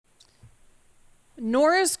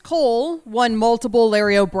Norris Cole won multiple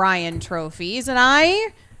Larry O'Brien trophies, and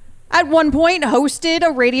I, at one point, hosted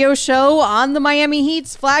a radio show on the Miami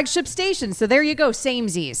Heat's flagship station. So there you go,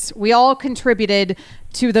 samesies. We all contributed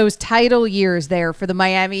to those title years there for the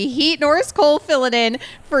Miami Heat. Norris Cole filling in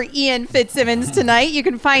for Ian Fitzsimmons tonight. You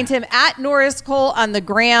can find him at Norris Cole on the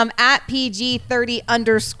gram, at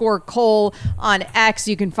PG30_Cole on X.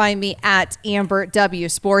 You can find me at Amber W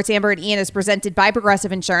Sports. Amber and Ian is presented by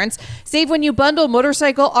Progressive Insurance. Save when you bundle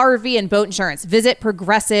motorcycle, RV, and boat insurance. Visit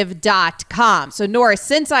progressive.com. So Norris,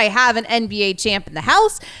 since I have an NBA champ in the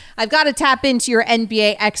house, I've got to tap into your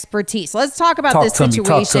NBA expertise. Let's talk about this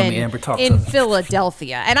situation in Philadelphia.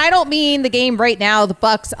 And I don't mean the game right now, the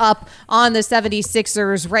Bucks up on the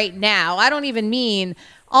 76ers right now. I don't even mean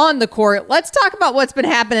on the court. Let's talk about what's been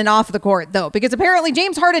happening off the court, though, because apparently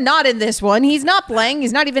James Harden not in this one. He's not playing.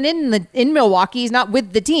 He's not even in Milwaukee. He's not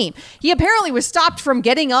with the team. He apparently was stopped from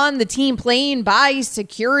getting on the team plane by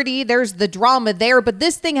security. There's the drama there, but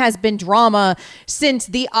this thing has been drama since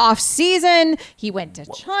the offseason. He went to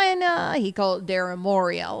China. He called Daryl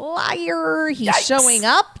Morey a liar. He's showing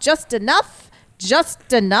up just enough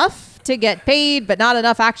to get paid, but not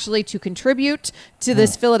enough actually to contribute to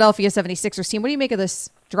this Philadelphia 76ers team. What do you make of this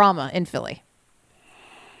drama in Philly?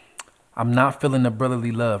 I'm not feeling the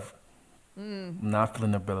brotherly love. I'm not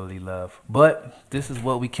feeling the brotherly love. But this is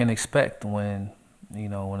what we can expect when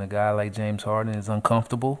a guy like James Harden is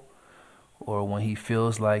uncomfortable, or when he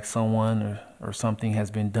feels like someone or something has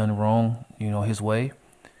been done wrong, his way.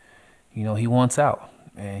 He wants out,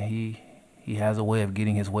 and he has a way of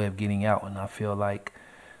getting his way of getting out, and I feel like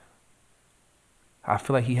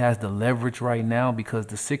he has the leverage right now because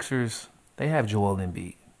the Sixers, they have Joel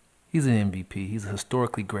Embiid. He's an MVP. He's a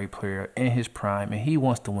historically great player in his prime, and he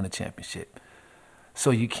wants to win a championship.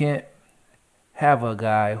 So you can't have a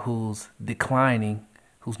guy who's declining,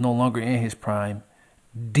 who's no longer in his prime,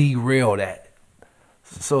 derail that.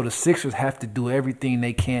 So the Sixers have to do everything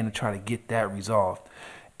they can to try to get that resolved.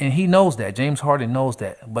 And he knows that. James Harden knows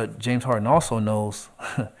that. But James Harden also knows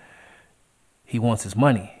he wants his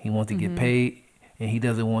money. He wants to get paid, and he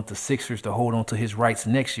doesn't want the Sixers to hold on to his rights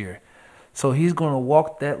next year. So he's going to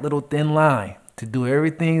walk that little thin line to do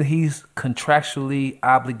everything he's contractually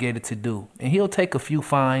obligated to do. And he'll take a few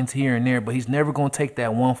fines here and there, but he's never going to take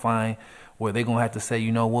that one fine where they're going to have to say,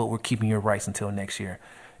 you know what, we're keeping your rights until next year.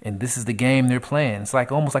 And this is the game they're playing. It's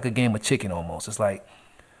like almost like a game of chicken almost. It's like,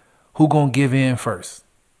 who going to give in first?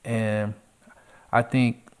 And I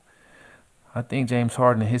think James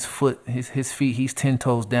Harden, his feet, he's 10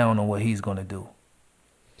 toes down on what he's going to do.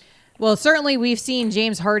 Well, certainly we've seen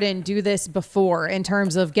James Harden do this before in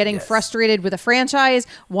terms of getting frustrated with a franchise,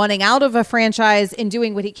 wanting out of a franchise, and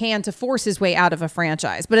doing what he can to force his way out of a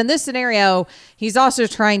franchise. But in this scenario, he's also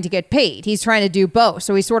trying to get paid. He's trying to do both.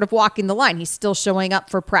 So he's sort of walking the line. He's still showing up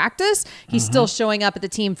for practice. He's still showing up at the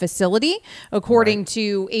team facility. According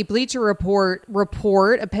to a Bleacher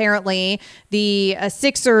Report, apparently the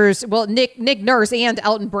Sixers, well, Nick Nurse and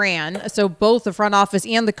Elton Brand, so both the front office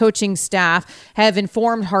and the coaching staff have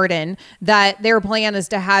informed Harden that their plan is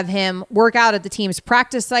to have him work out at the team's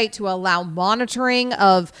practice site to allow monitoring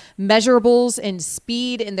of measurables and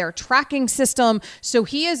speed in their tracking system. So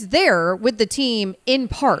he is there with the team in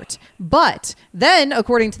part. But then,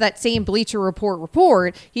 according to that same Bleacher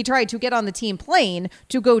Report, he tried to get on the team plane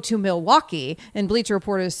to go to Milwaukee. And Bleacher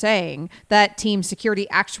Report is saying that team security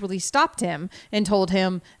actually stopped him and told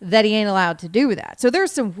him that he ain't allowed to do that. So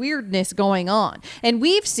there's some weirdness going on. And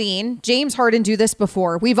we've seen James Harden do this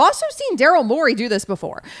before. We've also seen Daryl Morey do this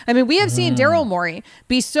before. I mean, we have seen Daryl Morey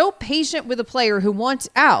be so patient with a player who wants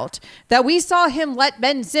out that we saw him let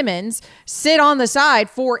Ben Simmons sit on the side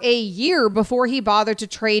for a year before he bothered to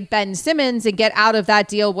trade Ben Simmons and get out of that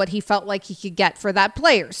deal what he felt like he could get for that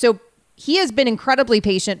player. So he has been incredibly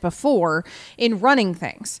patient before in running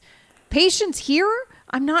things. Patience here,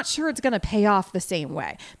 I'm not sure it's going to pay off the same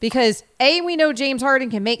way because A, we know James Harden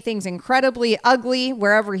can make things incredibly ugly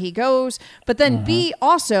wherever he goes, but then B,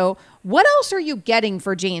 also, what else are you getting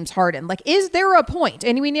for James Harden? Like, is there a point?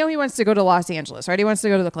 And we know he wants to go to Los Angeles, right? He wants to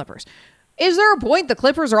go to the Clippers. Is there a point the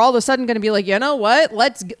Clippers are all of a sudden going to be like, you know what?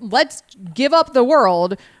 Let's give up the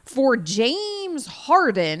world for James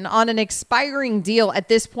Harden on an expiring deal at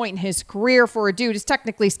this point in his career for a dude who's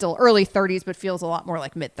technically still early 30s, but feels a lot more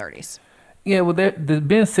like mid 30s. Yeah, well, the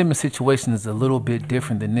Ben Simmons situation is a little bit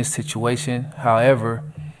different than this situation. However,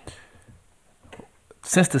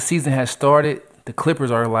 since the season has started, the Clippers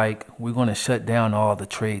are like, we're going to shut down all the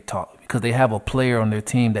trade talk because they have a player on their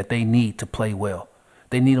team that they need to play well.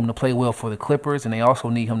 They need him to play well for the Clippers, and they also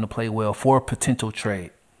need him to play well for a potential trade.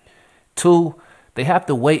 Two, they have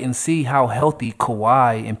to wait and see how healthy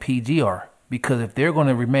Kawhi and PG are because if they're going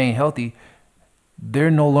to remain healthy,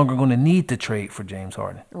 they're no longer going to need to trade for James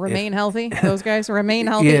Harden. Remain healthy. Those guys remain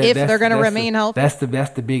healthy if they're going to remain healthy. That's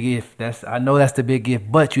the big if. I know that's the big if,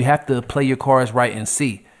 but you have to play your cards right and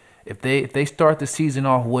see if they start the season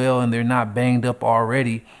off well and they're not banged up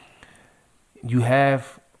already. You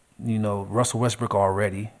have, Russell Westbrook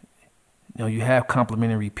already. You have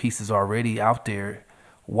complementary pieces already out there.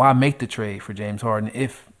 Why make the trade for James Harden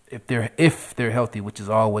if they're healthy, which is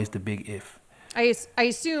always the big if. I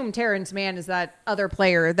assume Terrence Mann is that other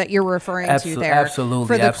player that you're referring to there. Absolutely,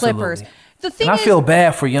 for the absolutely. Clippers. The thing and I is, feel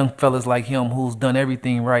bad for young fellas like him who's done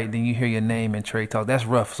everything right. Then you hear your name in trade talk. That's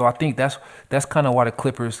rough. So I think that's kind of why the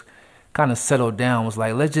Clippers kind of settled down. Was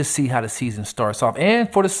like, let's just see how the season starts off. And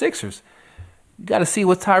for the Sixers, you got to see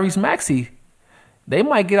what Tyrese Maxey. They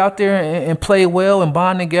might get out there and play well and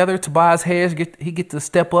bond together. Tobias Harris get to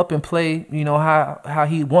step up and play. How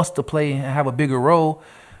he wants to play and have a bigger role.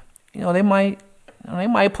 They might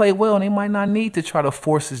play well, and they might not need to try to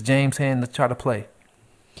force his James hand to try to play.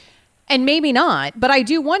 And maybe not, but I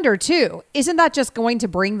do wonder too, isn't that just going to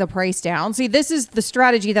bring the price down? See, this is the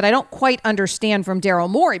strategy that I don't quite understand from Daryl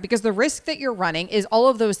Morey, because the risk that you're running is all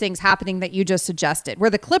of those things happening that you just suggested, where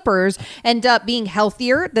the Clippers end up being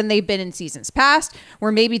healthier than they've been in seasons past,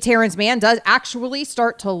 where maybe Terrence Mann does actually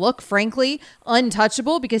start to look, frankly,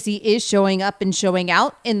 untouchable because he is showing up and showing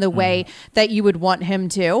out in the way that you would want him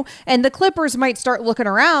to. And the Clippers might start looking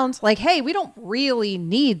around like, hey, we don't really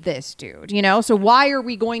need this dude, so why are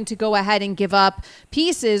we going to go ahead and give up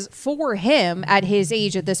pieces for him at his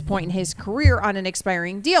age at this point in his career on an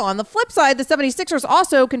expiring deal? On the flip side, the 76ers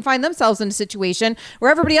also can find themselves in a situation where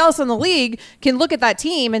everybody else in the league can look at that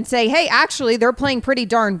team and say, hey, actually, they're playing pretty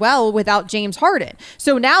darn well without James Harden.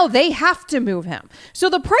 So now they have to move him. So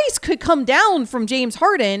the price could come down from James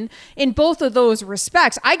Harden in both of those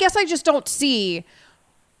respects. I guess I just don't see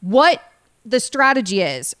what the strategy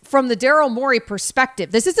is from the Daryl Morey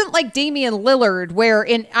perspective. This isn't like Damian Lillard, where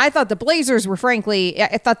I thought the Blazers were, frankly,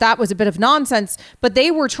 I thought that was a bit of nonsense, but they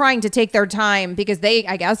were trying to take their time because they,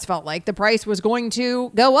 I guess, felt like the price was going to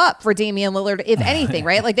go up for Damian Lillard, if anything,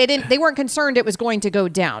 right? Like they weren't concerned it was going to go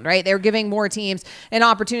down, right? They were giving more teams an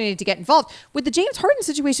opportunity to get involved. With the James Harden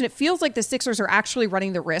situation, it feels like the Sixers are actually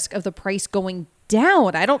running the risk of the price going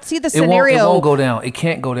down. I don't see the scenario. It won't go down. It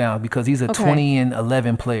can't go down because he's a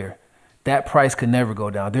 20-11 player. That price could never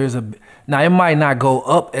go down. Now it might not go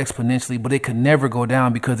up exponentially, but it could never go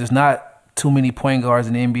down because there's not too many point guards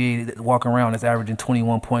in the NBA that walking around that's averaging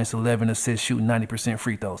 21 points, 11 assists, shooting 90%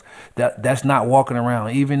 free throws. That's not walking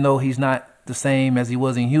around. Even though he's not the same as he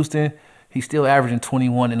was in Houston, he's still averaging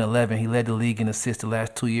 21 and 11. He led the league in assists the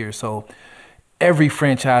last 2 years. So every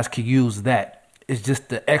franchise could use that. It's just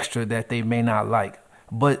the extra that they may not like.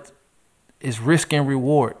 But it's risk and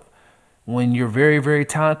reward. When you're very, very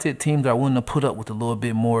talented, teams are willing to put up with a little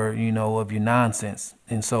bit more, of your nonsense.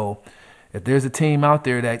 And so if there's a team out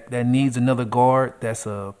there that needs another guard that's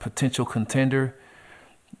a potential contender,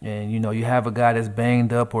 and, you have a guy that's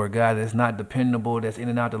banged up or a guy that's not dependable, that's in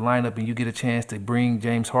and out the lineup, and you get a chance to bring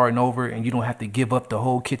James Harden over and you don't have to give up the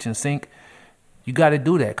whole kitchen sink, you got to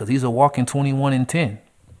do that because he's a walking 21 and 10.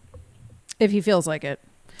 If he feels like it.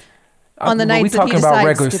 On the nights that he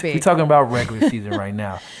decides to be. We're talking about regular season right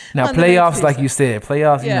now. Now, playoffs, like you said,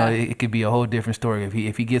 it could be a whole different story.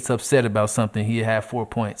 If he gets upset about something, he'd have 4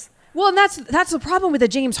 points. Well, and that's the problem with the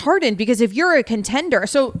James Harden, because if you're a contender,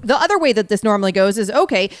 so the other way that this normally goes is,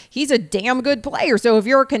 okay, he's a damn good player. So if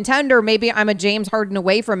you're a contender, maybe I'm a James Harden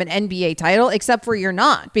away from an NBA title, except for you're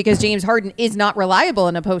not, because James Harden is not reliable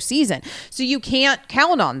in a postseason. So you can't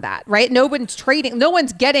count on that, right? No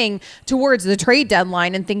one's getting towards the trade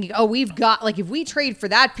deadline and thinking, oh, we've got, like, if we trade for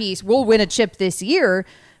that piece, we'll win a chip this year,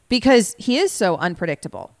 because he is so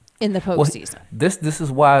unpredictable in the postseason. Well, this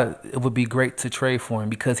is why it would be great to trade for him,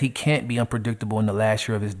 because he can't be unpredictable in the last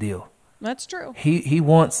year of his deal. That's true. He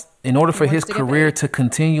wants, in order for his career to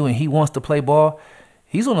continue and he wants to play ball,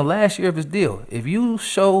 he's on the last year of his deal. If you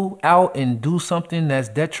show out and do something that's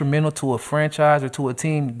detrimental to a franchise or to a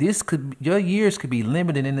team, your years could be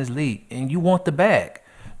limited in this league, and you want the bag.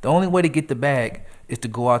 The only way to get the bag is to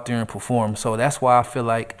go out there and perform. So that's why I feel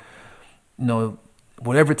like,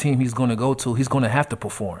 whatever team he's going to go to, he's going to have to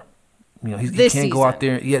perform. He can't go out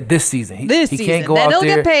there. Yeah, this season. He can't go out there. Then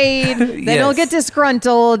he'll get paid. Then he'll get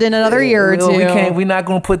disgruntled in another year or two. We're not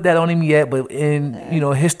going to put that on him yet, but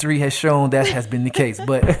history has shown that has been the case.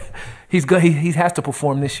 But he has to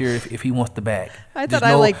perform this year if he wants the bag.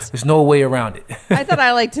 There's no way around it. I thought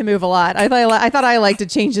I liked to move a lot. I thought I liked to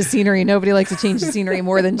change the scenery. Nobody likes to change the scenery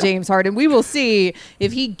more than James Harden. We will see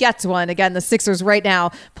if he gets one. Again, the Sixers right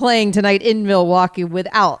now playing tonight in Milwaukee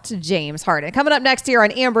without James Harden. Coming up next here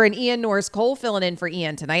on Amber and Ian, Norris Cole filling in for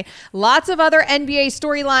Ian tonight. Lots of other NBA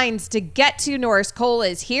storylines to get to. Norris Cole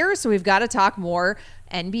is here, so we've got to talk more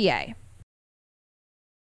NBA.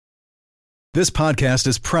 This podcast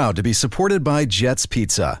is proud to be supported by Jets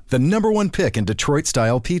Pizza, the #1 pick in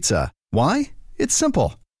Detroit-style pizza. Why? It's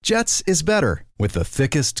simple. Jets is better. With the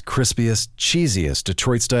thickest, crispiest, cheesiest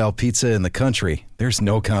Detroit-style pizza in the country, there's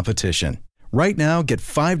no competition. Right now, get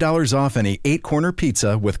 $5 off any 8-corner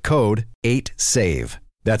pizza with code 8SAVE.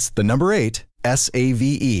 That's the number 8,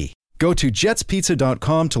 SAVE. Go to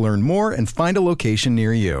jetspizza.com to learn more and find a location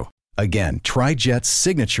near you. Again, try Jet's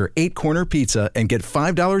signature 8-corner pizza and get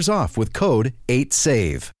 $5 off with code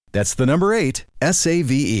 8SAVE. That's the number 8,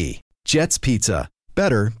 SAVE. Jet's Pizza.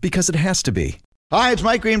 Better because it has to be. Hi, it's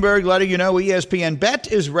Mike Greenberg letting you know ESPN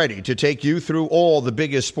Bet is ready to take you through all the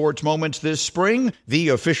biggest sports moments this spring. The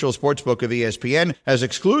official sportsbook of ESPN has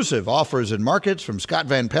exclusive offers and markets from Scott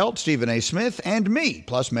Van Pelt, Stephen A. Smith, and me,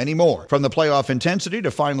 plus many more. From the playoff intensity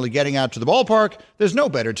to finally getting out to the ballpark, there's no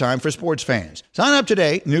better time for sports fans. Sign up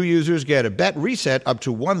today. New users get a bet reset up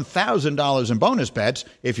to $1,000 in bonus bets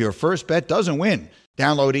if your first bet doesn't win.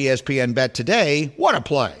 Download ESPN Bet today. What a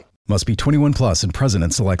play. Must be 21 plus and present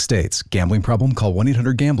in select states. Gambling problem? Call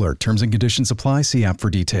 1-800-GAMBLER. Terms and conditions apply. See app for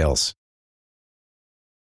details.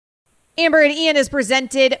 Amber and Ian is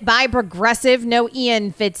presented by Progressive. No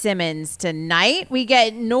Ian Fitzsimmons tonight. We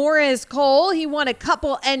get Norris Cole. He won a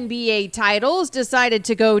couple NBA titles, decided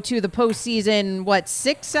to go to the postseason,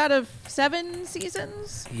 6 out of 7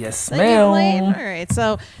 seasons? Yes, ma'am. All right,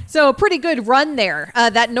 so a pretty good run there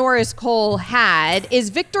that Norris Cole had. Is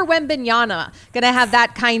Victor Wembanyama going to have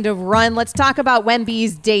that kind of run? Let's talk about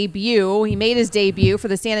Wemby's debut. He made his debut for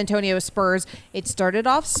the San Antonio Spurs. It started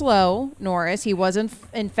off slow, Norris. He was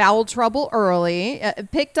in foul trouble early.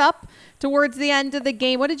 Picked up towards the end of the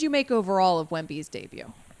game. What did you make overall of Wemby's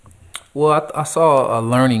debut? Well, I saw a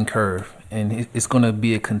learning curve, and it's going to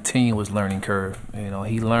be a continuous learning curve. You know,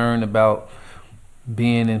 he learned about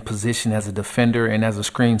being in position as a defender and as a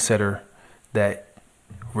screen setter, that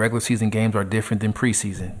regular season games are different than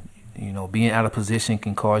preseason. You know, being out of position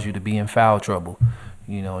can cause you to be in foul trouble.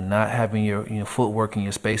 You know, not having your footwork and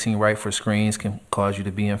your spacing right for screens can cause you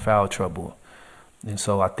to be in foul trouble. And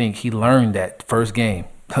so I think he learned that first game.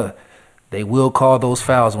 They will call those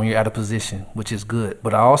fouls when you're out of position, which is good.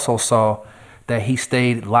 But I also saw that he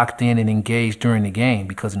stayed locked in and engaged during the game,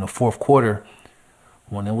 because in the fourth quarter,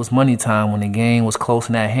 when it was money time, when the game was close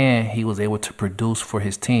in at hand, he was able to produce for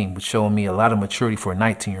his team, which showed me a lot of maturity for a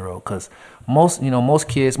 19-year-old. Because most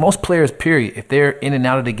kids, most players, period, if they're in and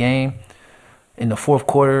out of the game in the fourth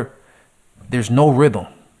quarter, there's no rhythm.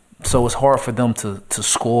 So it's hard for them to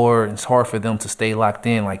score. It's hard for them to stay locked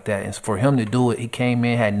in like that. And for him to do it, he came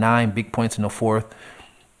in, had 9 big points in the fourth.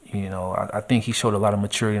 You know, I think he showed a lot of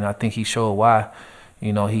maturity, and I think he showed why,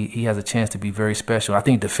 you know, he has a chance to be very special. I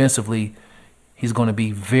think defensively, he's going to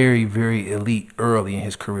be very, very elite early in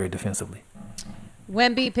his career defensively.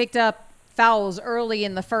 Wemby picked up fouls early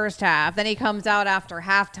in the first half. Then he comes out after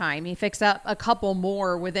halftime. He picks up a couple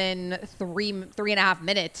more within three and a half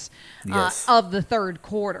minutes of the third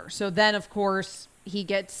quarter. So then, of course, he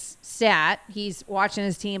gets sat. He's watching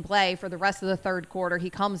his team play for the rest of the third quarter. He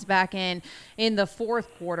comes back in the fourth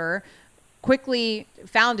quarter, quickly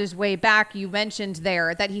found his way back. You mentioned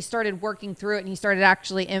there that he started working through it and he started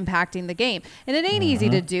actually impacting the game. And it ain't easy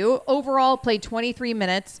to do. Overall, played 23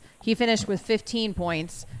 minutes. He finished with 15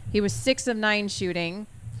 points. He was 6 of 9 shooting,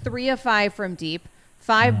 3 of 5 from deep,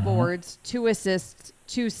 5 boards, 2 assists,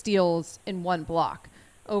 2 steals, and 1 block.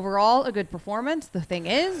 Overall, a good performance. The thing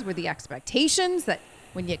is, with the expectations that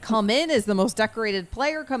when you come in as the most decorated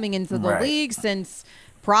player coming into the league since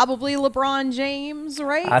probably LeBron James,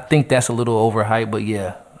 right? I think that's a little overhyped, but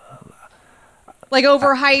yeah. Like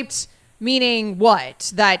overhyped meaning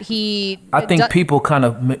what? That he... I think people kind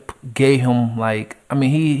of gave him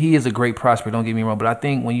he is a great prospect, don't get me wrong, but I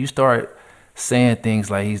think when you start saying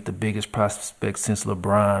things like he's the biggest prospect since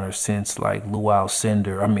LeBron or since like Lou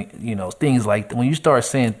Alcindor, things like that. When you start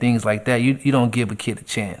saying things like that, you don't give a kid a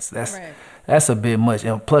chance. That's a bit much.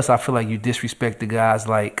 And plus, I feel like you disrespect the guys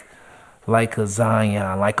like a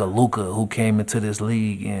Zion, like a Luka, who came into this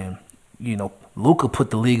league, and Luka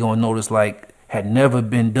put the league on notice like had never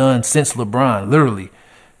been done since LeBron, literally.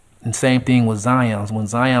 And same thing with Zion. When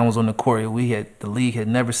Zion was on the court, the league had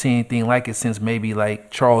never seen anything like it since maybe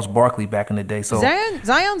like Charles Barkley back in the day. So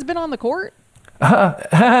Zion's been on the court?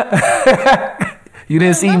 You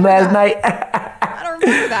didn't see him last night? I don't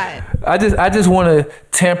remember that. I just want to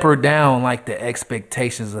temper down like the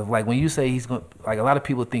expectations of like when you say he's going, like a lot of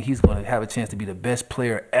people think he's going to have a chance to be the best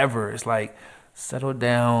player ever. It's like settle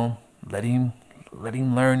down, let him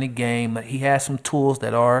learn the game. Like, he has some tools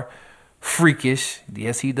that are freakish.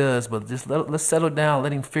 Yes, he does, but just let's settle down,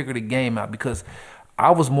 let him figure the game out, because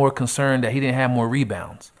I was more concerned that he didn't have more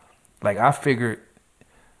rebounds. Like, I figured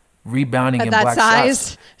rebounding and block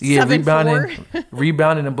shots. Yeah, 7'4".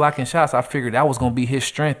 rebounding and blocking shots. I figured that was going to be his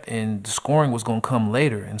strength, and the scoring was going to come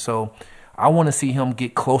later. And so I want to see him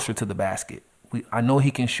get closer to the basket. I know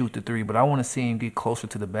he can shoot the three, but I want to see him get closer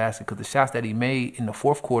to the basket, because the shots that he made in the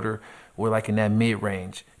fourth quarter were like in that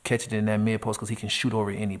mid-range, catching it in that mid-post, because he can shoot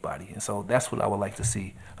over anybody. And so that's what I would like to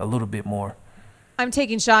see a little bit more. I'm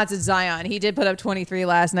taking shots at Zion. He did put up 23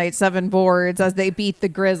 last night, 7 boards as they beat the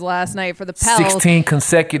Grizz last night for the Pels. 16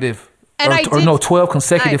 consecutive, and 12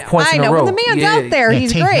 consecutive points in a row. When the man's out there,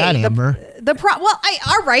 he's take great. that, Amber.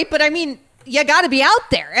 All right, but I mean, you got to be out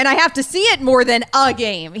there, and I have to see it more than a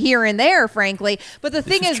game here and there, frankly. But the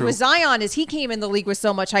thing is with Zion is he came in the league with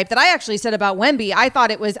so much hype that I actually said about Wemby, I thought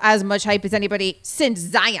it was as much hype as anybody since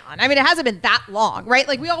Zion. I mean, it hasn't been that long, right?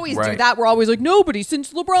 Like, we always do that. We're always like, nobody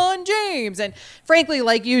since LeBron James. And frankly,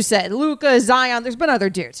 like you said, Luka, Zion, there's been other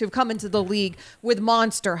dudes who've come into the league with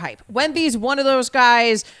monster hype. Wemby's one of those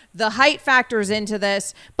guys. The height factors into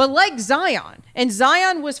this, but like Zion, and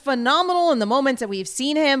Zion was phenomenal in the moments that we've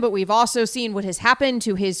seen him, but we've also seen what has happened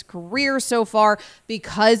to his career so far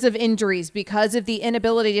because of injuries, because of the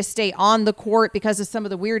inability to stay on the court, because of some of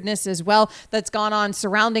the weirdness as well that's gone on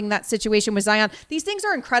surrounding that situation with Zion. These things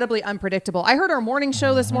are incredibly unpredictable. I heard our morning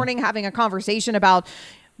show this morning having a conversation about,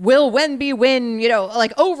 will Wemby win,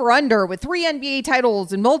 like over under with 3 NBA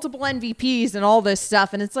titles and multiple MVPs and all this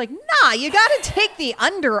stuff? And it's like, nah, you got to take the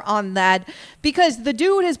under on that, because the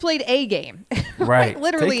dude has played a game. Right.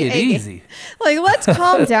 Literally take it easy. Game. Like, let's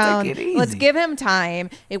calm down. Take it easy. Let's give him time.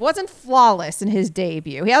 It wasn't flawless in his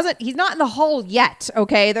debut. He's not in the hole yet,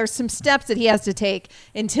 okay? There's some steps that he has to take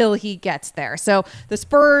until he gets there. So the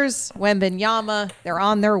Spurs, Wembanyama, they're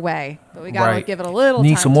on their way. But we got to give it a little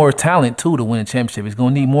Need time. some more talent, too, to win a championship. He's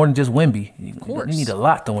going to need more than just Wemby. Of course. You need a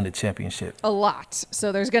lot to win the championship. A lot.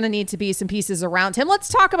 So there's going to need to be some pieces around him. Let's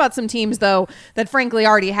talk about some teams, though, that frankly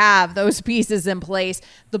already have those pieces in place.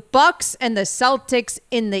 The Bucks and the Celtics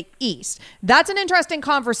in the East. That's an interesting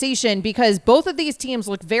conversation, because both of these teams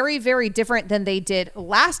look very, very different than they did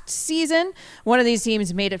last season. One of these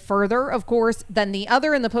teams made it further, of course, than the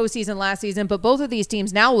other in the postseason last season, but both of these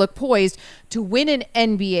teams now look poised to win an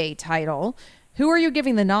NBA title. Who are you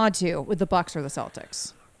giving the nod to with the Bucks or the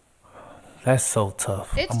Celtics? That's so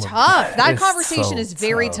tough. It's tough. That conversation is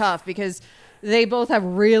very tough, because they both have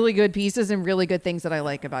really good pieces and really good things that I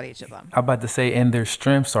like about each of them. I'm about to say, and their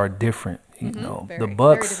strengths are different. The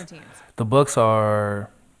Bucks, the Bucks are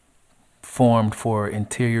formed for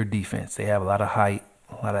interior defense. They have a lot of height,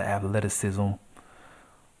 a lot of athleticism.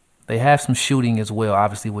 They have some shooting as well,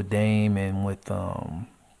 obviously with Dame and with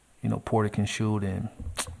Porter can shoot, and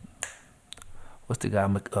what's the guy,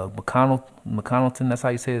 McConnellton, that's how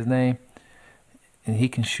you say his name, and he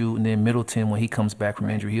can shoot. And then Middleton, when he comes back from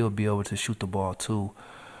injury, he'll be able to shoot the ball too.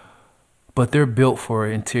 But they're built for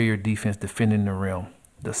interior defense, defending the rim.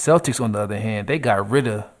 The Celtics, on the other hand, they got rid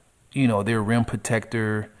of, their rim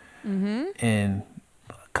protector and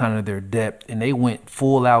kind of their depth, and they went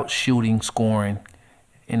full out shooting, scoring,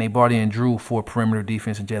 and they brought in Drew for perimeter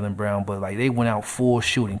defense and Jaylen Brown, but like they went out full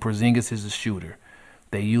shooting. Porzingis is a shooter.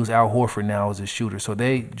 They use Al Horford now as a shooter. So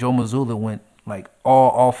Joe Mazzulla went like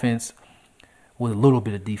all offense with a little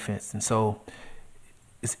bit of defense. And so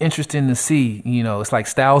it's interesting to see, it's like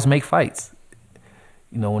styles make fights.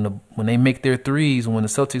 When they make their threes, when the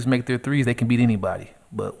Celtics make their threes, they can beat anybody.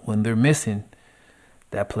 But when they're missing,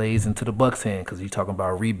 that plays into the Bucks' hand, because you're talking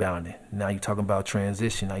about rebounding. Now you're talking about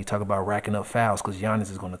transition. Now you're talking about racking up fouls, because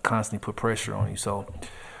Giannis is going to constantly put pressure on you. So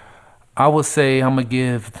I would say I'm going to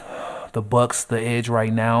give the Bucks the edge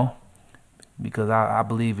right now, because I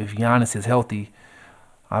believe if Giannis is healthy,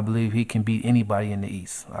 I believe he can beat anybody in the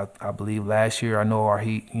East. I believe last year, I know our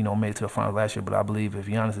Heat, made it to the finals last year, but I believe if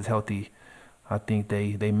Giannis is healthy, I think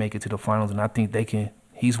they make it to the finals, and I think they can.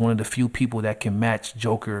 He's one of the few people that can match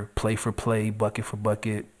Joker play for play, bucket for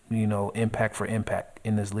bucket, impact for impact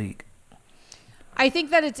in this league. I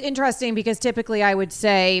think that it's interesting, because typically I would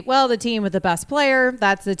say, well, the team with the best player,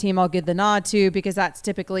 that's the team I'll give the nod to, because that's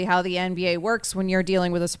typically how the NBA works when you're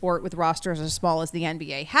dealing with a sport with rosters as small as the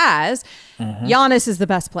NBA has. Giannis is the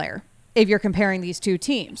best player. if you're comparing these two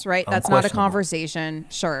teams, right? That's not a Unquestionable. conversation.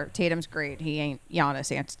 Sure, Tatum's great. He ain't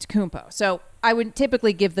Giannis Antetokounmpo. So I would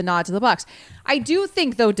typically give the nod to the Bucks. I do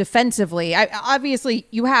think, though, defensively, obviously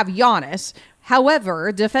you have Giannis.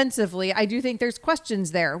 However, defensively, I do think there's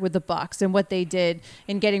questions there with the Bucks and what they did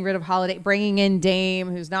in getting rid of Holiday, bringing in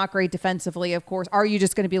Dame, who's not great defensively, of course. Are you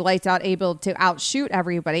just going to be lights out, able to outshoot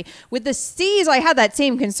everybody? With the C's, I had that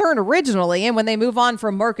same concern originally, and when they move on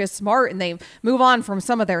from Marcus Smart and they move on from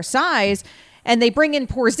some of their size, and they bring in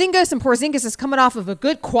Porzingis, and Porzingis is coming off of a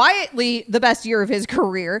good, quietly the best year of his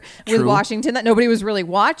career with Washington that nobody was really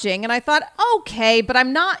watching. And I thought, okay, but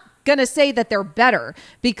I'm not going to say that they're better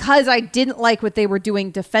because I didn't like what they were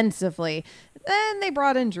doing defensively. Then they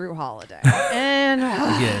brought in Drew Holiday. And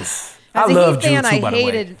Yes. as I a love Heat fan, Drew, too, by I the way.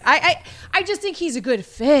 hated. I just think he's a good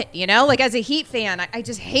fit, you know. Like as a Heat fan, I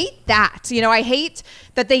just hate that. You know, I hate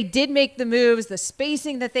that they did make the moves, the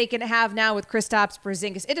spacing that they can have now with Kristaps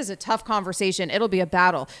Porzingis. It is a tough conversation. It'll be a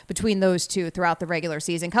battle between those two throughout the regular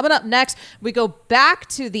season. Coming up next, we go back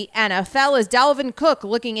to the NFL. Is Dalvin Cook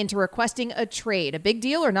looking into requesting a trade? A big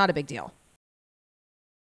deal or not a big deal?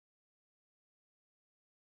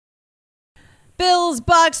 Bills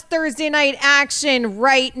Bucks Thursday night action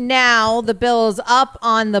right now. The Bills up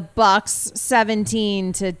on the Bucks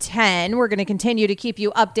 17-10. We're going to continue to keep you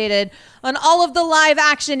updated on all of the live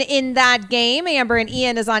action in that game. Amber and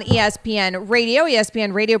Ian is on ESPN Radio.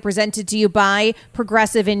 ESPN Radio presented to you by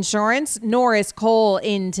Progressive Insurance. Norris Cole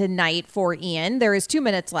in tonight for Ian. There is 2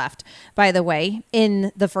 minutes left, by the way,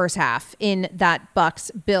 in the first half in that Bucks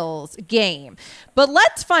Bills game. But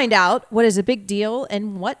let's find out what is a big deal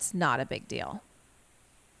and what's not a big deal.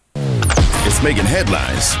 It's making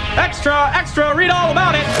headlines. Extra, extra, read all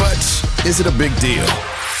about it. But is it a big deal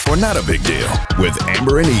or not a big deal with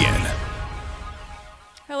Amber and Ian?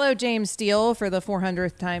 Hello, James Steele, for the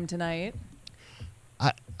 400th time tonight.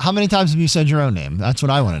 How many times have you said your own name? That's what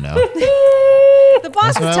I want to know. The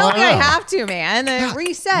boss That's what is I telling me wanna I know. have to, man.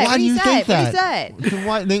 Reset, Why do you think that? reset.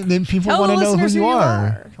 Why, then people Tell want the to know who listeners you who you are.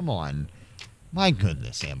 are. Come on. My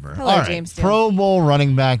goodness, Amber. Hello, All right. James Steele. Pro Bowl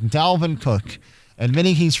running back Dalvin Cook,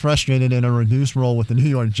 admitting he's frustrated in a reduced role with the New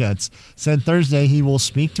York Jets, said Thursday he will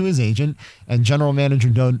speak to his agent and general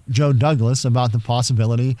manager Joe Douglas about the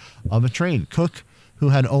possibility of a trade. Cook, who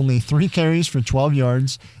had only 3 carries for 12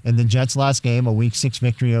 yards in the Jets' last game, a Week 6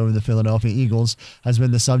 victory over the Philadelphia Eagles, has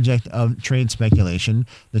been the subject of trade speculation.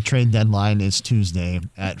 The trade deadline is Tuesday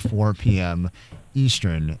at 4 p.m.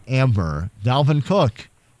 Eastern. Amber, Dalvin Cook,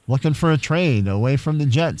 looking for a trade away from the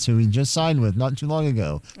Jets, who he just signed with not too long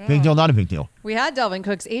ago. Big deal, not a big deal. We had Dalvin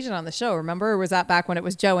Cook's agent on the show, remember? Or was that back when it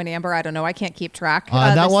was Joe and Amber? I don't know. I can't keep track.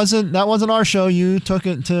 That wasn't our show. You took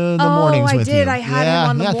it to the mornings with you. I did. I had him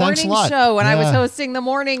on the thanks a morning lot. show when I was Yeah. hosting the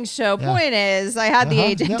morning show. Point is, I had the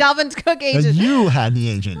agent, Yep. Dalvin Cook agent. You had the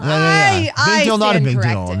agent. I Big deal, not a stand big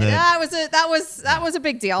corrected. deal. That was a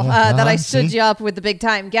big deal that I stood see? you up with the big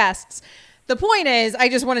time guests. The point is, I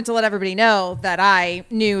just wanted to let everybody know that I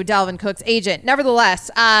knew Dalvin Cook's agent.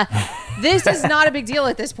 Nevertheless, this is not a big deal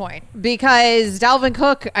at this point because Dalvin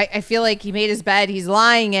Cook, I feel like he made his bed. He's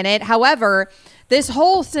lying in it. However, this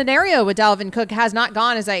whole scenario with Dalvin Cook has not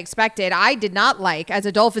gone as I expected. I did not like, as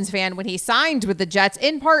a Dolphins fan, when he signed with the Jets,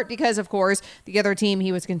 in part because, of course, the other team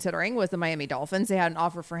he was considering was the Miami Dolphins. They had an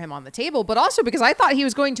offer for him on the table, but also because I thought he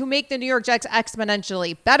was going to make the New York Jets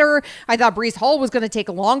exponentially better. I thought Breece Hall was going to take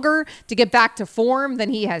longer to get back to form than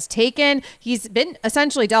he has taken. He's been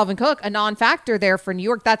essentially, Dalvin Cook, a non-factor there for New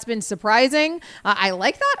York. That's been surprising. I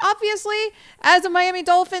like that, obviously, as a Miami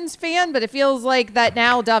Dolphins fan, but it feels like that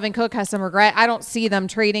now Dalvin Cook has some regret. I don't see them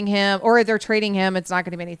trading him, or if they're trading him, it's not going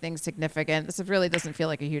to be anything significant. This really doesn't feel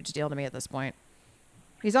like a huge deal to me at this point.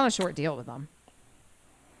 He's on a short deal with them.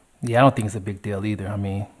 Yeah, I don't think it's a big deal either. I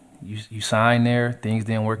mean, you signed there, things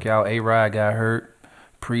didn't work out. A-Rod got hurt.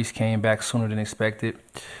 Priest came back sooner than expected.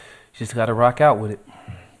 You just got to rock out with it.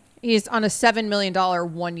 He's on a $7 million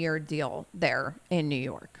one-year deal there in New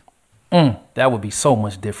York. That would be so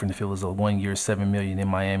much different if it was a 1 year, $7 million in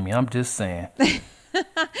Miami. I'm just saying.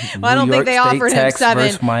 Well, I don't think they offered him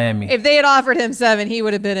 $7. Miami. If they had offered him $7, he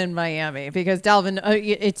would have been in Miami because Dalvin,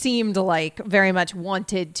 it seemed like very much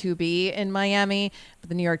wanted to be in Miami, but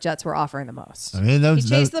the New York Jets were offering the most. I mean, He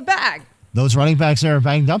chased the bag. Those running backs there are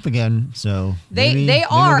banged up again, so maybe They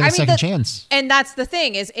are. Maybe I a mean, second chance. And that's the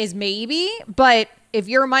thing is maybe, but if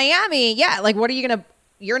you're Miami, yeah, like what are you gonna?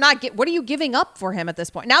 You're not. What are you giving up for him at this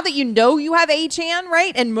point? Now that you know you have Achane,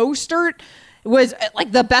 right, and Mostert was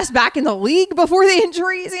like the best back in the league before the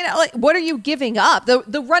injuries. You know, like what are you giving up?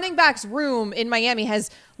 The running backs room in Miami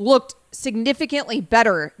has looked significantly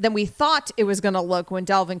better than we thought it was going to look when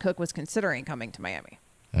Dalvin Cook was considering coming to Miami.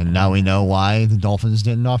 And now we know why the Dolphins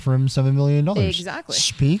didn't offer him $7 million. Exactly.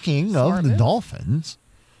 Speaking Smart of the move.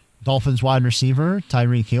 Dolphins wide receiver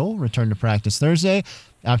Tyreek Hill returned to practice Thursday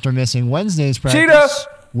after missing Wednesday's practice Cheetah!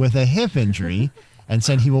 with a hip injury and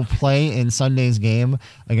said he will play in Sunday's game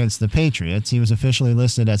against the Patriots. He was officially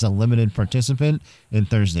listed as a limited participant in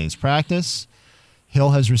Thursday's practice.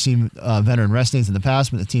 Hill has received veteran rest days in the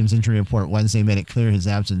past, but the team's injury report Wednesday made it clear his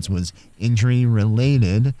absence was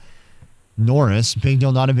injury-related. Norris, big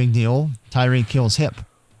deal, not a big deal. Tyreek Hill's hip.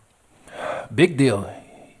 Big deal.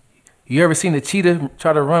 You ever seen a cheetah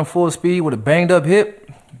try to run full speed with a banged up hip?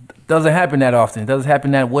 Doesn't happen that often. It doesn't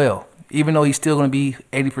happen that well, even though he's still going to be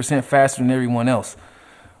 80% faster than everyone else.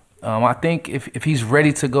 I think if he's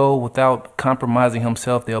ready to go without compromising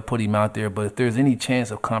himself, they'll put him out there. But if there's any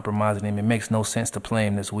chance of compromising him, it makes no sense to play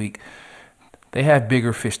him this week. They have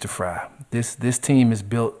bigger fish to fry. This team is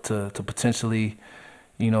built to potentially,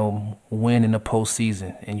 win in the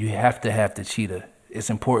postseason, and you have to have the cheetah.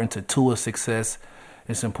 It's important to Tua's success.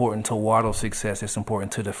 It's important to Waddle's success. It's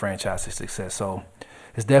important to the franchise's success. So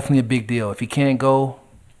it's definitely a big deal. If he can't go,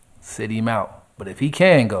 sit him out. But if he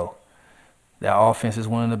can go, that offense is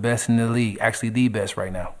one of the best in the league, actually the best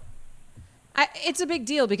right now. It's a big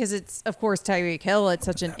deal because it's, of course, Tyreek Hill. It's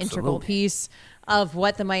such an integral piece of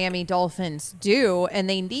what the Miami Dolphins do, and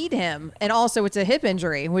they need him. And also it's a hip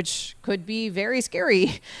injury, which could be very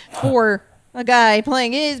scary for a guy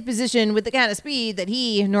playing his position with the kind of speed that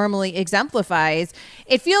he normally exemplifies.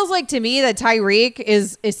 It feels like to me that Tyreek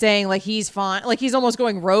is saying like he's fine, like he's almost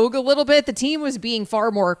going rogue a little bit. The team was being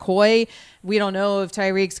far more coy. We don't know if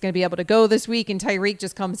Tyreek's going to be able to go this week, and Tyreek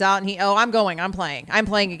just comes out and I'm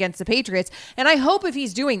playing against the Patriots. And I hope if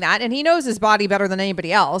he's doing that, and he knows his body better than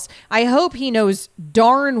anybody else, I hope he knows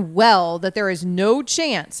darn well that there is no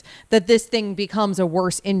chance that this thing becomes a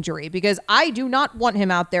worse injury, because I do not want him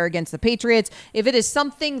out there against the Patriots. If it is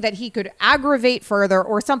something that he could aggravate further,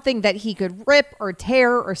 or something that he could rip or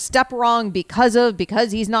tear or step wrong because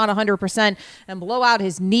he's not 100% and blow out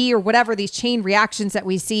his knee or whatever, these chain reactions that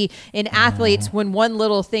we see in athletes when one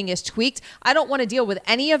little thing is tweaked. I don't want to deal with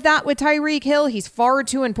any of that with Tyreek Hill. He's far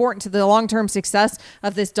too important to the long-term success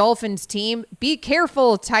of this Dolphins team. Be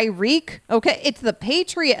careful, Tyreek. Okay, it's the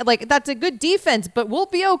Patriot. Like, that's a good defense, but we'll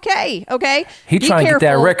be okay. Okay, He trying to get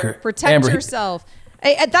that record. Protect Amber, yourself.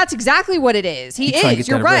 That's exactly what it is. He is.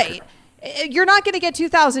 You're right. Record. You're not going to get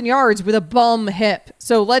 2,000 yards with a bum hip.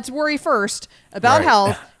 So let's worry first about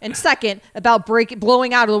health, and second about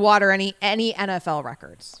blowing out of the water any NFL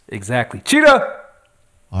records. Exactly. Cheetah!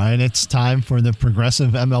 All right, it's time for the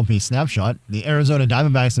progressive MLB snapshot. The Arizona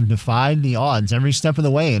Diamondbacks have defied the odds every step of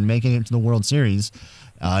the way in making it to the World Series,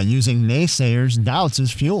 using naysayers' doubts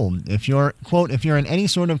as fuel. If you're in any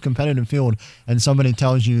sort of competitive field and somebody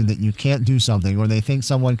tells you that you can't do something, or they think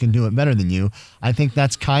someone can do it better than you, I think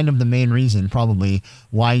that's kind of the main reason probably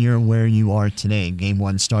why you're where you are today. Game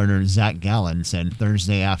 1 starter Zach Gallen said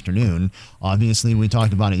Thursday afternoon. Obviously, we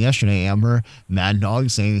talked about it yesterday, Amber. Mad Dog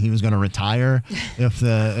saying he was going to retire if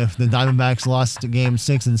the Diamondbacks lost game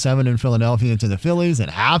 6 and 7 in Philadelphia to the Phillies. It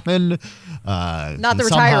happened. Not the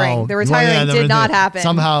retiring. The retiring did not happen.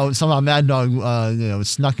 Somehow Mad Dog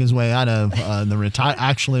snuck his way out of the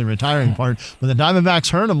actually retiring part. But the Diamondbacks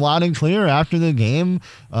heard him loud and clear after the game.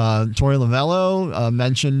 Torey Lovello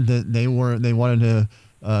mentioned that they wanted to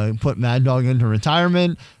put Mad Dog into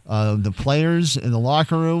retirement. The players in the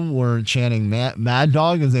locker room were chanting Mad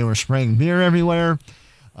Dog as they were spraying beer everywhere.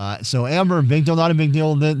 So, Amber, big deal, not a big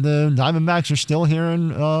deal. The Diamondbacks are still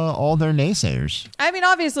hearing all their naysayers. I mean,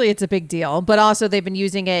 obviously it's a big deal, but also they've been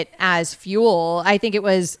using it as fuel. I think it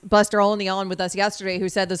was Buster Olney on with us yesterday who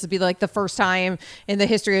said this would be like the first time in the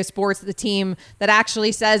history of sports that the team that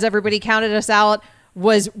actually says everybody counted us out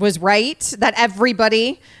was right, that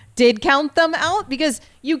everybody did count them out, because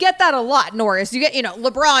you get that a lot, Norris. You get,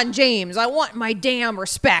 LeBron James, I want my damn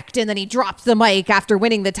respect. And then he drops the mic after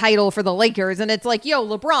winning the title for the Lakers. And it's like, yo,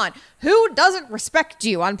 LeBron, who doesn't respect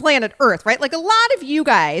you on planet Earth, right? Like a lot of you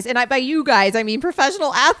guys, and by you guys, I mean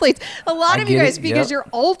professional athletes, a lot of you guys, because you're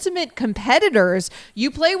ultimate competitors,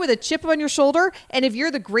 you play with a chip on your shoulder. And if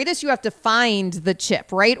you're the greatest, you have to find the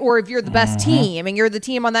chip, right? Or if you're the best team and you're the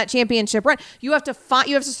team on that championship run, you have to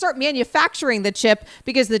start manufacturing the chip,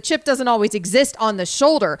 because the chip doesn't always exist on the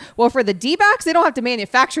shoulder. Well, for the D-backs, they don't have to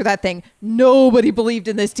manufacture that thing. Nobody believed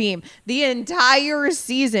in this team the entire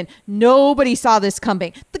season. Nobody saw this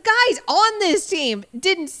coming. The guys on this team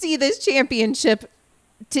didn't see this championship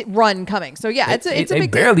run coming. So yeah, it's a big They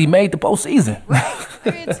barely made the postseason. Right.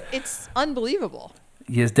 I mean, it's unbelievable.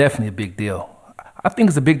 Yeah, it's definitely a big deal. I think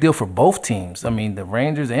it's a big deal for both teams. I mean, the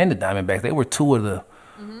Rangers and the Diamondbacks, they were two of the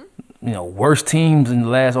worst teams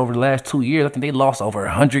over the last 2 years. I think they lost over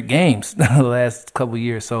 100 games the last couple of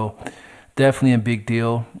years. So definitely a big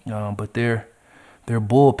deal. But their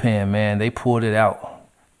bullpen, man, they pulled it out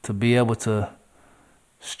to be able to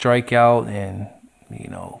strike out and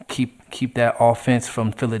keep that offense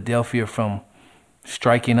from Philadelphia from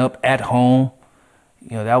striking up at home.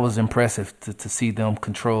 That was impressive to see them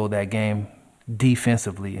control that game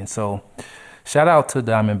defensively. And so shout out to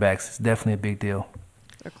Diamondbacks. It's definitely a big deal.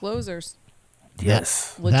 They're closers.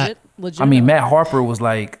 Yes. Legit. I mean, Matt Harper was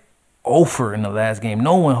like 0 in the last game.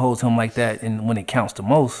 No one holds him like that when it counts the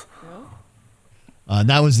most.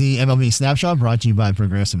 That was the MLB Snapshot brought to you by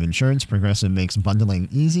Progressive Insurance. Progressive makes bundling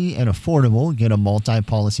easy and affordable. Get a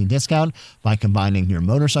multi-policy discount by combining your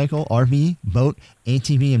motorcycle, RV, boat,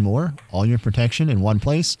 ATV, and more. All your protection in one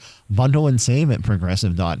place. Bundle and save at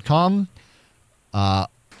Progressive.com. I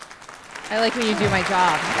like when you do my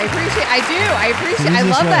job. I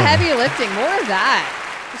love the heavy lifting. More of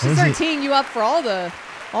that. We should start teeing you up for all the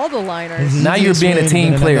liners. Now you're being a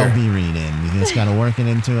team player. MLB read in. You just got to work it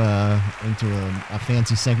into a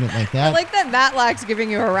fancy segment like that. I like that Matt Lack's giving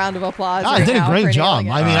you a round of applause. I did a great job.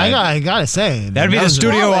 I mean, I gotta say that'd be the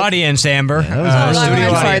studio audience, Amber.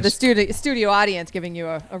 The studio audience giving you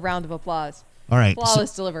a round of applause. All right,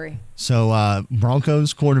 flawless delivery. So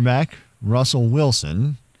Broncos quarterback Russell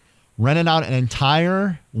Wilson rented out an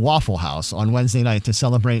entire Waffle House on Wednesday night to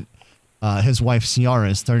celebrate his wife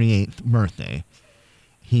Ciara's 38th birthday.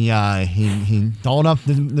 He dolled up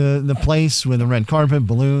the place with a red carpet,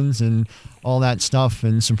 balloons, and all that stuff,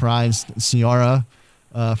 and surprised Ciara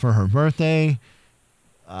for her birthday.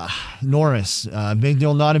 Norris, big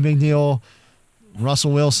deal, not a big deal.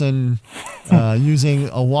 Russell Wilson using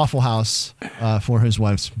a Waffle House for his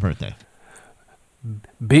wife's birthday.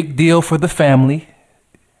 Big deal for the family.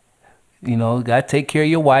 Got to take care of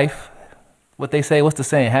your wife. What they say, what's the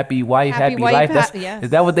saying? Happy wife, happy life. Yes.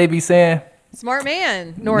 Is that what they be saying? Smart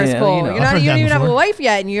man, Norris Cole. You don't even have a wife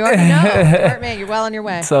yet, and you already know. Smart man, you're well on your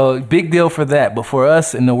way. So big deal for that. But for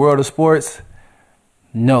us in the world of sports,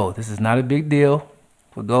 no, this is not a big deal.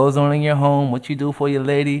 What goes on in your home, what you do for your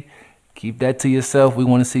lady, keep that to yourself. We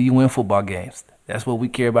want to see you win football games. That's what we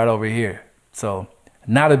care about over here. So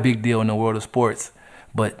not a big deal in the world of sports.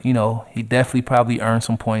 But, he definitely probably earned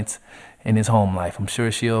some points in his home life. I'm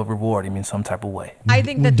sure she'll reward him in some type of way. I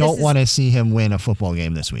think that we don't want to see him win a football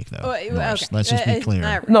game this week, though. Okay. Let's just be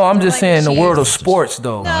clear. No, I'm just saying the world of sports,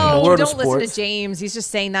 though. No, don't listen to James. He's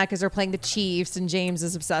just saying that because they're playing the Chiefs, and James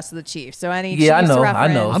is obsessed with the Chiefs. So any Chiefs I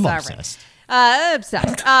know. I'm obsessed.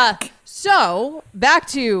 So back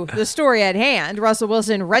to the story at hand. Russell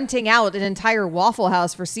Wilson renting out an entire Waffle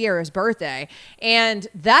House for Ciara's birthday. And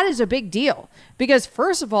that is a big deal because,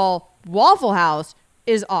 first of all, Waffle House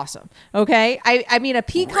is awesome. Okay. I mean, a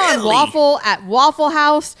pecan waffle at Waffle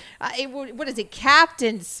House, what is it? Capped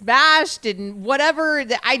and smashed and whatever.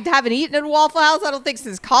 I haven't eaten at Waffle House, I don't think,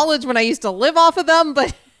 since college when I used to live off of them,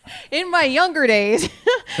 but in my younger days,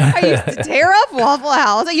 I used to tear up Waffle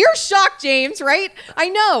House. You're shocked, James, right? I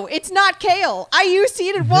know. It's not kale. I used to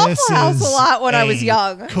eat at Waffle House a lot when I was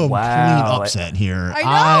young. Complete upset here.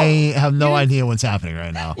 I have no idea what's happening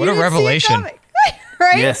right now. What a revelation.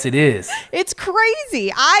 Right? Yes, it is. It's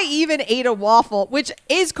crazy. I even ate a waffle, which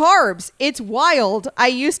is carbs. It's wild. I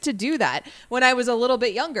used to do that when I was a little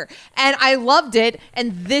bit younger, and I loved it.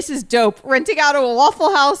 And this is dope. Renting out a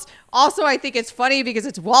Waffle House. Also, I think it's funny because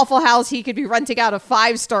it's Waffle House. He could be renting out a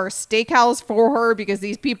 5-star steakhouse for her because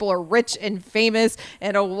these people are rich and famous,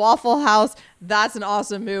 and a Waffle House. That's an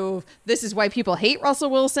awesome move. This is why people hate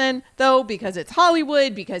Russell Wilson, though, because it's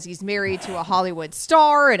Hollywood, because he's married to a Hollywood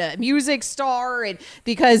star and a music star, and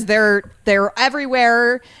because they're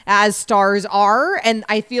everywhere as stars are. And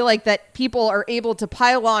I feel like that people are able to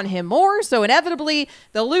pile on him more. So inevitably,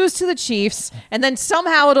 they'll lose to the Chiefs. And then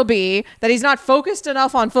somehow it'll be that he's not focused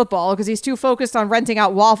enough on football because he's too focused on renting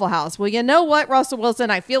out Waffle House. Well, you know what, Russell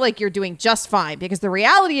Wilson? I feel like you're doing just fine, because the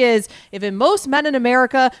reality is, if most men in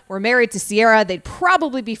America were married to Ciara, they'd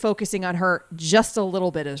probably be focusing on her just a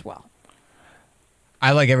little bit as well.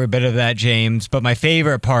 I like every bit of that, James, but my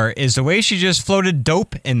favorite part is the way she just floated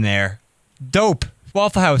dope in there. Dope.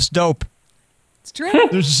 Waffle House, dope. It's true.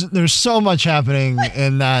 There's so much happening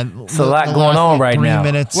in that. It's a lot going on right now.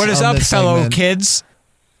 What is up, fellow kids?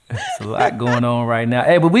 It's a lot going on right now.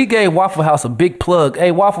 Hey, but we gave Waffle House a big plug.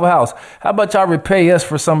 Hey, Waffle House, how about y'all repay us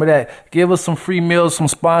for some of that? Give us some free meals, some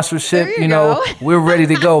sponsorship. There you go. We're ready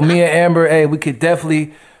to go. Me and Amber, hey, we could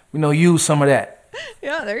definitely, use some of that.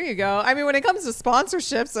 Yeah, there you go. I mean, when it comes to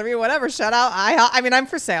sponsorships, I mean, whatever. Shout out IHOP. I mean, I'm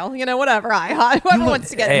for sale. You know, whatever. IHOP. Whoever wants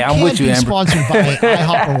to get. Hey, me. I'm with you, Can't be Amber. sponsored by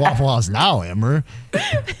IHOP or Waffle House now, Amber.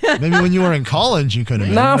 Maybe when you were in college, you could have.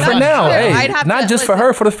 Nah, for now. true. Hey, I'd have not to- just for listen.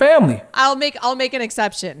 her, for the family. I'll make an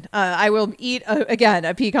exception. I will eat again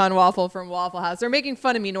a pecan waffle from Waffle House. They're making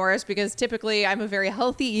fun of me, Norris, because typically I'm a very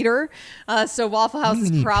healthy eater. So Waffle House You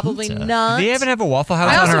is eat probably pizza. not. Do they even have a Waffle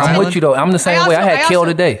House I on also her tend- I'm island? with you though. I'm the same I way. also- I had I kale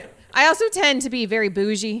also- today. I also tend to be very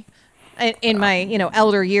bougie. In my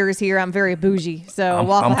elder years here, I'm very bougie. So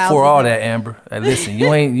Waffle I'm House for is all like- that, Amber. Hey, listen,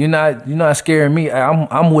 you're not scaring me.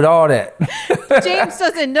 I'm with all that. James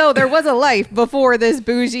doesn't know there was a life before this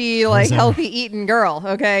bougie, like there? healthy eating girl.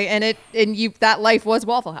 Okay, and that life was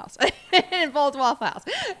Waffle House. It involved Waffle House.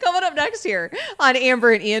 Coming up next here on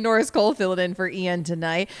Amber and Ian, Norris Cole filling in for Ian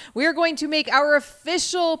tonight. We are going to make our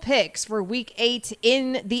official picks for Week 8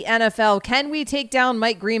 in the NFL. Can we take down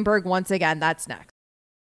Mike Greenberg once again? That's next.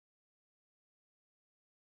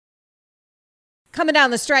 Coming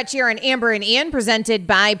down the stretch here on Amber and Ian, presented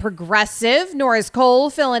by Progressive. Norris Cole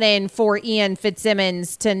filling in for Ian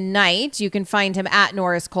Fitzsimmons tonight. You can find him at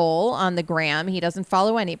Norris Cole on the gram. He doesn't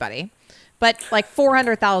follow anybody, but like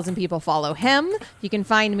 400,000 people follow him. You can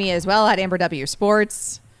find me as well at Amber W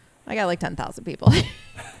Sports. I got like 10,000 people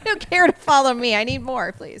who care to follow me. I need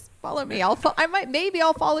more, please follow me. I'll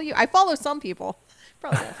follow you. I follow some people.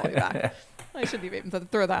 Probably won't follow you back. I shouldn't even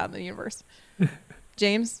throw that out in the universe.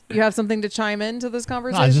 James, you have something to chime into this No,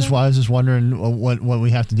 conversation? I was just wondering what we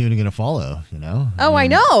have to do to get a follow. Oh, I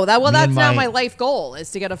know that. Well, me that's and now my- my life goal is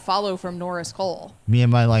to get a follow from Norris Cole. Me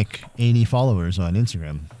and my 80 followers on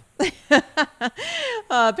Instagram. Apparently,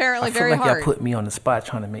 I feel very like hard. y'all put me on the spot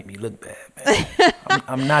trying to make me look bad, man.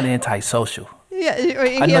 I'm not antisocial. Yeah, he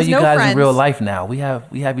I know has you no guys friends. in real life now. We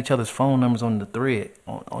have each other's phone numbers on the thread,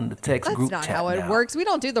 on the text That's group not chat how it now. works. We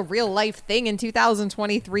don't do the real life thing in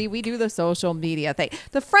 2023. We do the social media thing.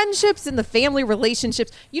 The friendships and the family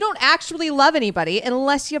relationships. You don't actually love anybody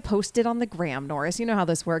unless you post it on the gram, Norris. You know how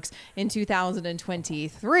this works in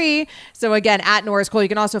 2023. So again, at Norris Cole, you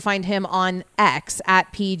can also find him on X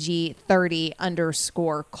at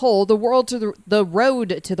PG30_Cole. The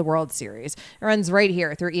road to the World Series runs right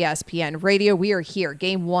here through ESPN Radio. We are here.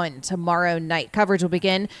 Game 1 tomorrow night. Coverage will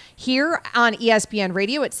begin here on ESPN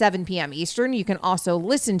Radio at 7 p.m. Eastern. You can also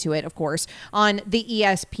listen to it, of course, on the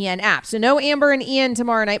ESPN app. So no Amber and Ian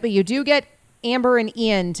tomorrow night, but you do get Amber and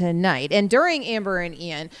Ian tonight. And during Amber and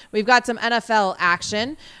Ian, we've got some NFL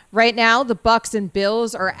action. Right now, the Bucks and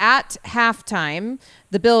Bills are at halftime.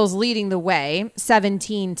 The Bills leading the way,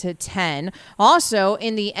 17-10. Also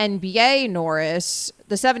in the NBA, Norris,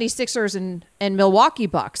 the 76ers and Milwaukee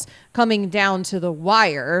Bucks coming down to the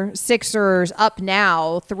wire. Sixers up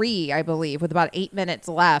now 3, I believe, with about 8 minutes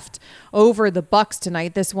left over the Bucks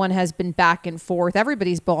tonight. This one has been back and forth.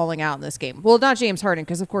 Everybody's balling out in this game. Well, not James Harden,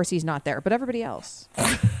 because of course he's not there, but everybody else.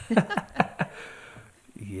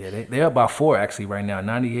 Yeah, they're up by 4 actually right now,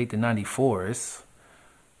 98-94.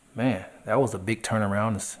 Man, that was a big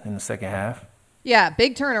turnaround in the second half. Yeah,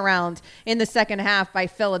 big turnaround in the second half by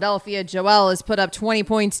Philadelphia. Joel has put up 20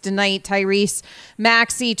 points tonight. Tyrese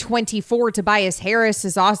Maxey, 24. Tobias Harris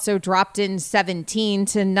has also dropped in 17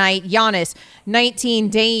 tonight. Giannis, 19.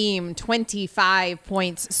 Dame, 25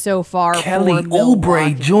 points so far Kelly for Oubre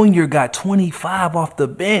Milwaukee. Jr. got 25 off the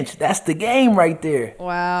bench. That's the game right there.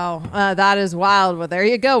 Wow, that is wild. Well, there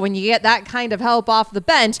you go. When you get that kind of help off the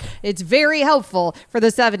bench, it's very helpful for the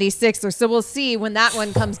 76ers. So we'll see when that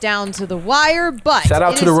one comes down to the wire. But Shout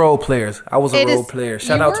out to the role players. I was a role player.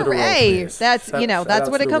 Shout out to the role hey, players. that's Shout that's out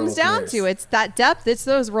what to it the comes role down players. to. It's that depth. It's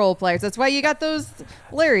those role players. That's why you got those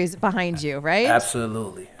Larrys behind you, right?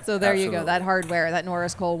 Absolutely. So there you go. That hardware that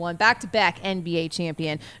Norris Cole won. Back-to-back NBA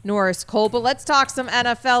champion Norris Cole. But let's talk some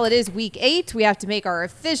NFL. It is Week 8. We have to make our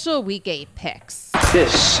official Week 8 picks.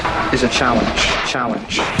 This is a challenge.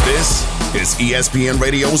 This is ESPN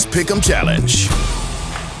Radio's Pick'em Challenge.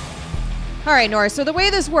 All right, Norris. So the way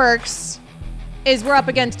this works is we're up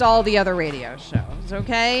against all the other radio shows,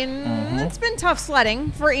 okay? And it's been tough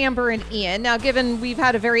sledding for Amber and Ian. Now, given we've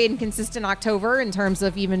had a very inconsistent October in terms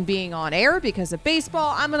of even being on air because of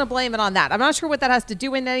baseball, I'm going to blame it on that. I'm not sure what that has to do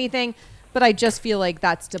with anything, but I just feel like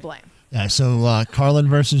that's to blame. Yeah, so Carlin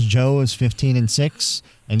versus Joe is 15-6,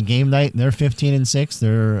 and game night they're 15-6.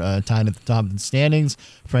 They're tied at the top of the standings.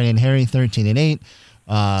 Freddie and Harry 13-8.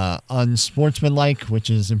 Unsportsmanlike, which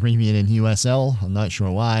is abbreviated USL. I'm not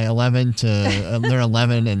sure why. They're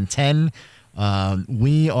 11-10.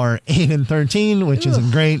 We are 8-13, which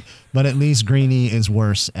isn't great, but at least Greeny is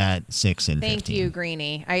worse at 6-15. Thank you,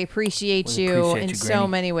 Greeny. I appreciate We you appreciate in you, so Greeny.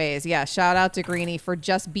 many ways. Yeah, shout out to Greeny for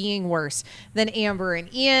just being worse than Amber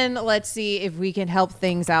and Ian. Let's see if we can help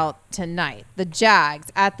things out tonight. The Jags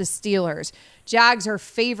at the Steelers. Jags are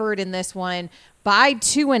favored in this one by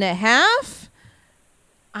 2.5.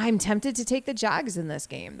 I'm tempted to take the Jags in this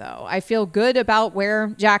game, though. I feel good about where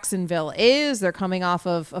Jacksonville is. They're coming off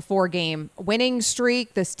of a 4-game winning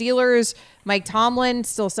streak. The Steelers, Mike Tomlin,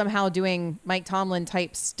 still somehow doing Mike Tomlin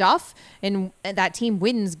type stuff. And that team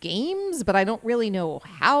wins games, but I don't really know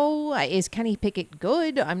how. Is Kenny Pickett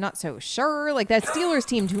good? I'm not so sure. Like, that Steelers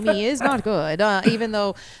team to me is not good, even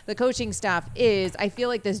though the coaching staff is. I feel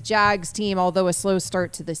like this Jags team, although a slow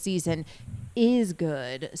start to the season, is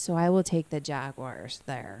good, so I will take the Jaguars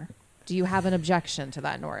there. Do you have an objection to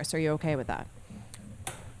that, Norris? Are you okay with that?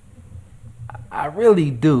 I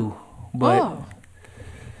really do, but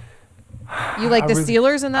You like the really-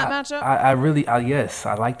 Steelers in that matchup? I really, yes,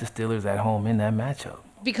 I like the Steelers at home in that matchup.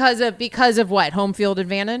 Because of what? Home field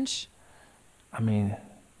advantage? I mean,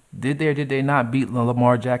 did they or did they not beat the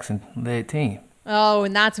Lamar Jackson led team? Oh,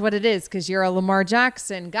 and that's what it is, because you're a Lamar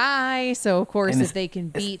Jackson guy. So, of course, And if they can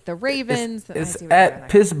beat the Ravens. I It's see what you're doing there. at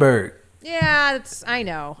Pittsburgh. Yeah, I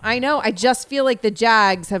know. I just feel like the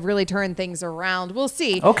Jags have really turned things around. We'll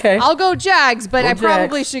see. Okay. I'll go Jags, but Go I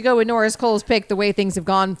probably Jags. should go with Norris Cole's pick the way things have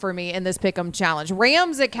gone for me in this Pick'em challenge.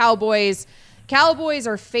 Rams at Cowboys. Cowboys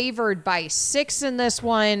are favored by 6 in this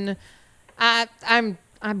one.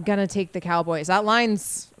 I'm going to take the Cowboys. That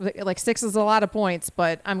line's like 6 is a lot of points,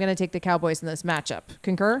 but I'm going to take the Cowboys in this matchup.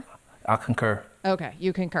 Concur? I'll concur. Okay,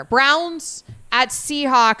 you concur. Browns at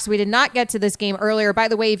Seahawks. We did not get to this game earlier. By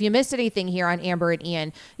the way, if you missed anything here on Amber and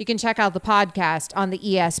Ian, you can check out the podcast on the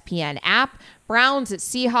ESPN app. Browns at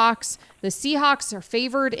Seahawks. The Seahawks are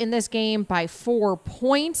favored in this game by 4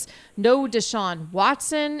 points. No Deshaun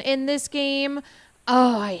Watson in this game.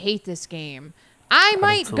 Oh, I hate this game. I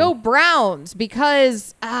might too. go Browns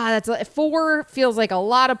because 4 feels like a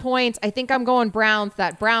lot of points. I think I'm going Browns.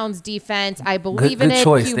 That Browns defense, I believe in good it.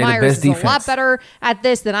 choice. Hugh They're the Myers best is a lot defense. better at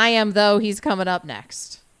this than I am, though. He's coming up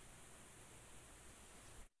next.